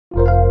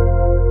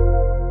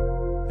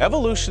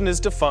Evolution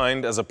is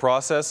defined as a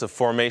process of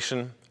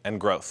formation and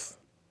growth.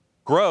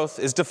 Growth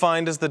is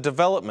defined as the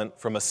development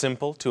from a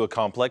simple to a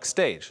complex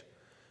stage.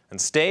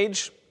 And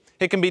stage,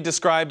 it can be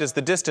described as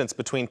the distance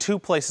between two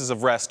places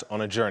of rest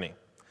on a journey.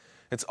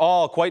 It's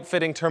all quite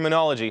fitting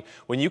terminology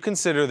when you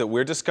consider that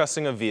we're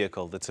discussing a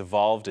vehicle that's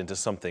evolved into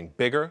something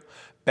bigger,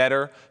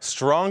 better,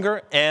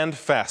 stronger, and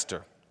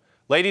faster.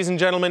 Ladies and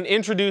gentlemen,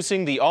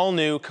 introducing the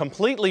all-new,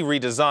 completely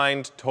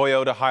redesigned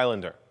Toyota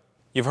Highlander.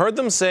 You've heard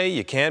them say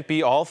you can't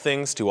be all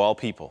things to all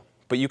people,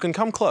 but you can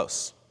come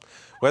close.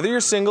 Whether you're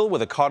single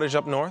with a cottage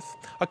up north,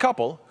 a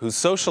couple whose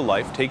social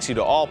life takes you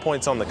to all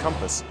points on the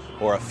compass,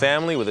 or a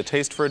family with a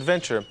taste for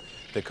adventure,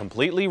 the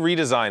completely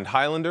redesigned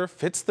Highlander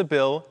fits the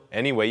bill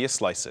any way you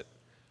slice it.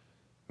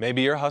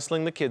 Maybe you're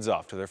hustling the kids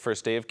off to their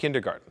first day of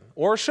kindergarten,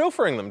 or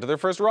chauffeuring them to their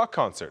first rock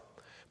concert.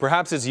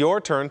 Perhaps it's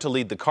your turn to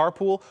lead the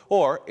carpool,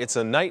 or it's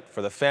a night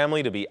for the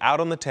family to be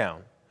out on the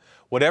town.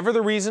 Whatever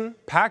the reason,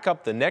 pack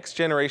up the next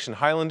generation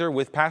Highlander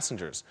with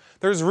passengers.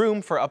 There's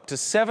room for up to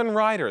 7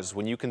 riders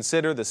when you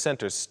consider the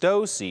center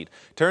stow seat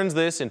turns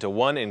this into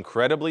one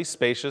incredibly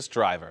spacious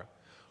driver.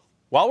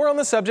 While we're on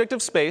the subject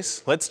of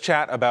space, let's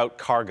chat about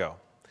cargo.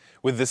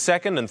 With the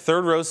second and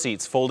third row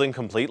seats folding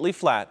completely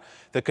flat,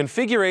 the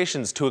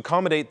configurations to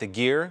accommodate the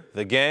gear,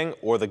 the gang,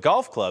 or the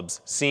golf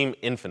clubs seem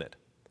infinite.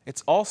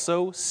 It's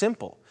also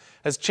simple,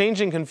 as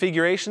changing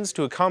configurations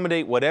to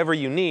accommodate whatever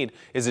you need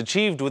is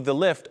achieved with the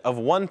lift of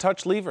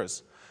one-touch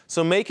levers.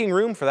 So making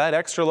room for that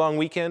extra long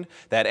weekend,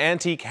 that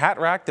antique hat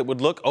rack that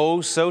would look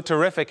oh so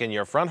terrific in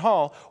your front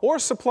hall, or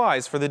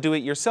supplies for the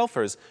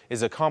do-it-yourselfers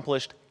is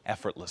accomplished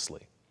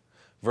effortlessly.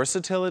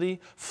 Versatility,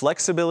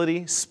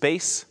 flexibility,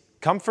 space,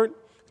 comfort,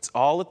 it's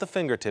all at the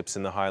fingertips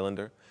in the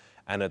Highlander.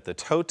 And at the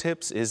toe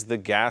tips is the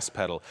gas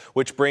pedal,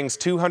 which brings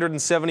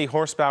 270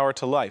 horsepower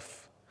to life.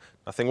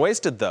 Nothing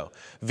wasted though.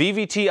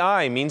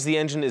 VVTi means the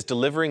engine is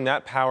delivering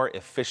that power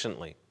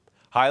efficiently.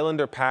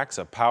 Highlander packs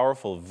a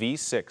powerful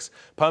V6,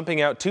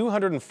 pumping out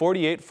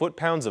 248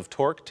 foot-pounds of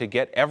torque to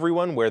get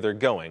everyone where they're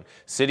going,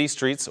 city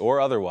streets or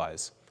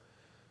otherwise.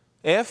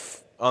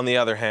 If, on the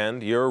other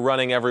hand, you're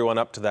running everyone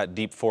up to that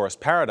deep forest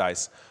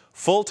paradise,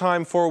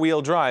 full-time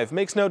four-wheel drive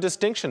makes no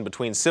distinction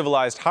between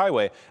civilized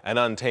highway and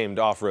untamed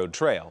off-road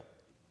trail.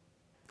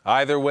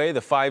 Either way, the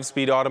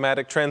 5-speed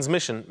automatic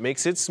transmission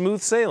makes it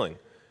smooth sailing,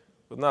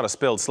 with not a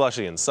spilled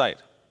slushie in sight.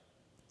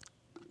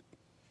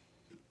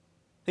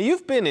 Now,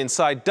 you've been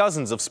inside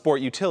dozens of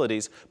sport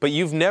utilities, but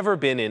you've never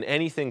been in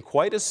anything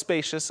quite as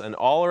spacious and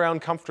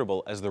all-around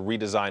comfortable as the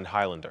redesigned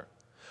Highlander.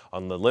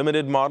 On the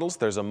limited models,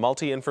 there's a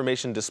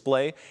multi-information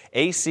display,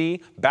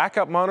 AC,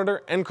 backup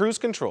monitor, and cruise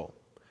control.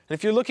 And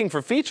if you're looking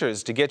for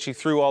features to get you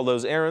through all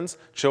those errands,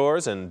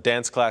 chores, and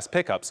dance-class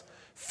pickups,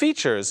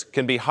 features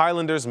can be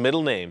Highlander's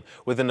middle name,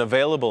 with an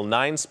available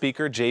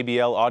 9-speaker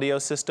JBL audio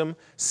system,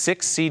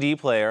 6 CD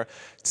player,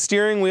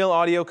 steering wheel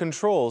audio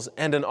controls,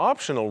 and an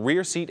optional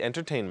rear seat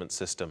entertainment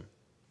system.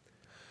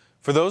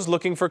 For those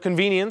looking for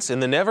convenience in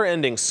the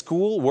never-ending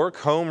school, work,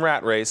 home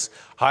rat race,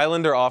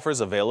 Highlander offers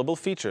available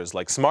features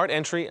like Smart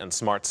Entry and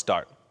Smart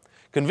Start.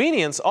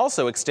 Convenience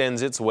also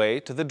extends its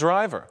way to the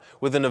driver,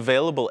 with an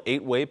available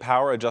 8-way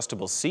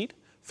power-adjustable seat,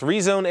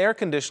 3-zone air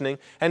conditioning,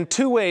 and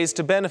 2 ways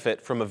to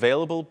benefit from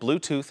available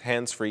Bluetooth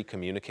hands-free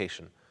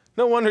communication.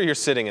 No wonder you're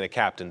sitting in a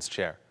captain's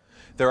chair.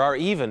 There are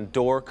even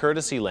door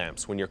courtesy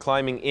lamps when you're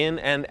climbing in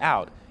and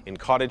out in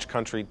cottage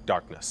country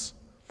darkness.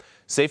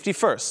 Safety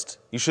first,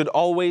 you should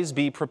always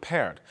be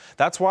prepared.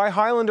 That's why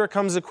Highlander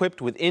comes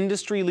equipped with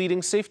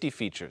industry-leading safety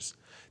features.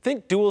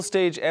 Think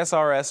dual-stage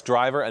SRS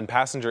driver and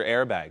passenger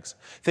airbags.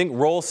 Think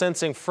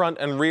roll-sensing front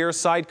and rear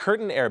side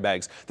curtain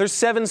airbags. There's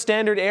 7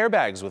 standard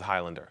airbags with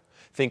Highlander.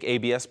 Think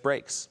ABS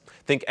brakes.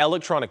 Think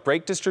electronic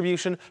brake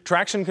distribution,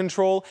 traction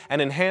control,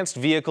 and enhanced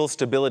vehicle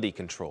stability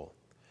control.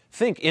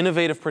 Think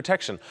innovative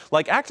protection,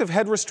 like active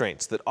head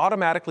restraints that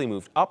automatically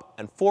move up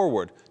and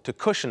forward to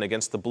cushion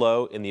against the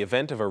blow in the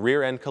event of a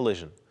rear-end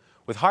collision.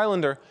 With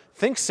Highlander,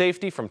 think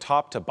safety from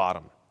top to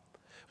bottom.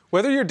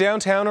 Whether you're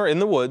downtown or in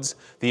the woods,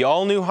 the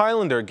all-new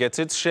Highlander gets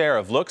its share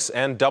of looks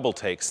and double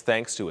takes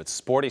thanks to its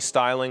sporty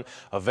styling,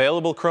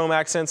 available chrome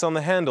accents on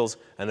the handles,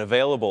 and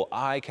available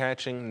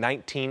eye-catching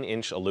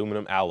 19-inch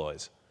aluminum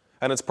alloys.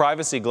 And its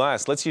privacy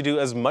glass lets you do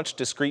as much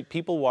discreet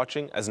people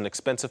watching as an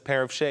expensive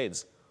pair of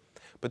shades.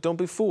 But don't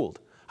be fooled.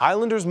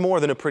 Highlander's more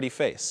than a pretty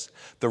face.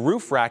 The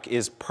roof rack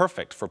is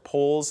perfect for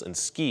poles and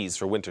skis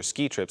for winter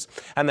ski trips,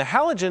 and the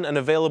halogen and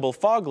available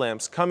fog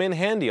lamps come in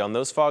handy on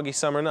those foggy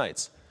summer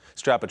nights.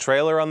 Strap a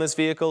trailer on this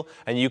vehicle,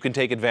 and you can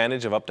take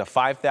advantage of up to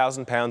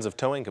 5,000 pounds of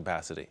towing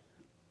capacity.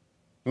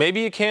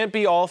 Maybe it can't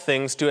be all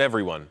things to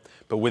everyone,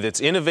 but with its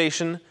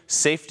innovation,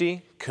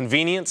 safety,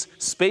 convenience,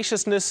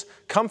 spaciousness,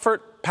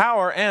 comfort,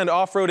 power, and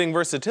off-roading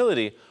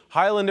versatility,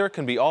 Highlander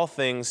can be all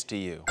things to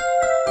you.